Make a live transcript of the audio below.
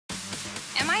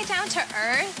I down to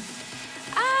earth?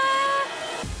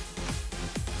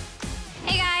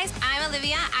 Hey guys, I'm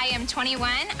Olivia. I am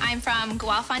 21. I'm from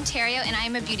GUELPH, Ontario, and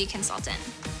I'm a beauty consultant.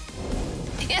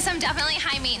 Yes, I'm definitely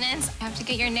high maintenance. You have to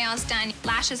get your nails done,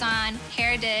 lashes on,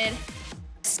 hair did.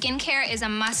 Skincare is a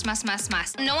must, must, must,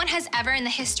 must. No one has ever in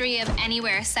the history of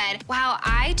anywhere said, wow,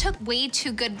 I took way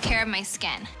too good care of my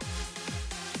skin.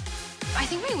 I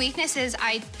think my weakness is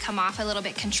I come off a little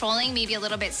bit controlling, maybe a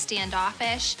little bit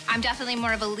standoffish. I'm definitely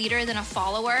more of a leader than a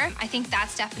follower. I think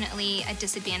that's definitely a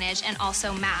disadvantage, and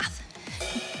also math.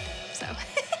 So.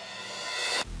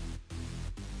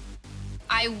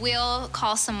 I will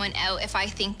call someone out if I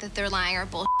think that they're lying or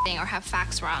bullshitting or have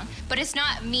facts wrong. But it's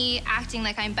not me acting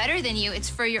like I'm better than you, it's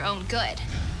for your own good.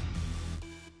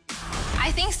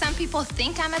 I think some people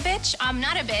think I'm a bitch. I'm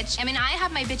not a bitch. I mean, I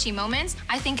have my bitchy moments.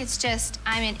 I think it's just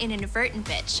I'm an inadvertent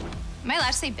bitch. Am I allowed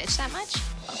to say bitch that much?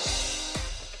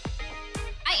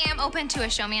 I am open to a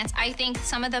showmance. I think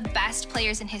some of the best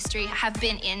players in history have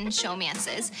been in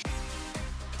showmances.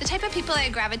 The type of people I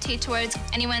gravitate towards,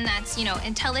 anyone that's, you know,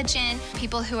 intelligent,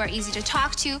 people who are easy to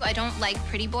talk to. I don't like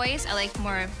pretty boys. I like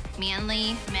more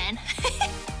manly men.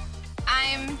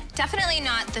 I'm definitely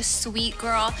not the sweet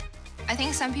girl. I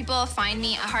think some people find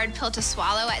me a hard pill to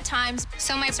swallow at times.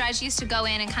 So my strategy is to go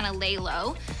in and kind of lay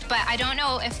low, but I don't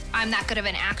know if I'm that good of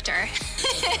an actor.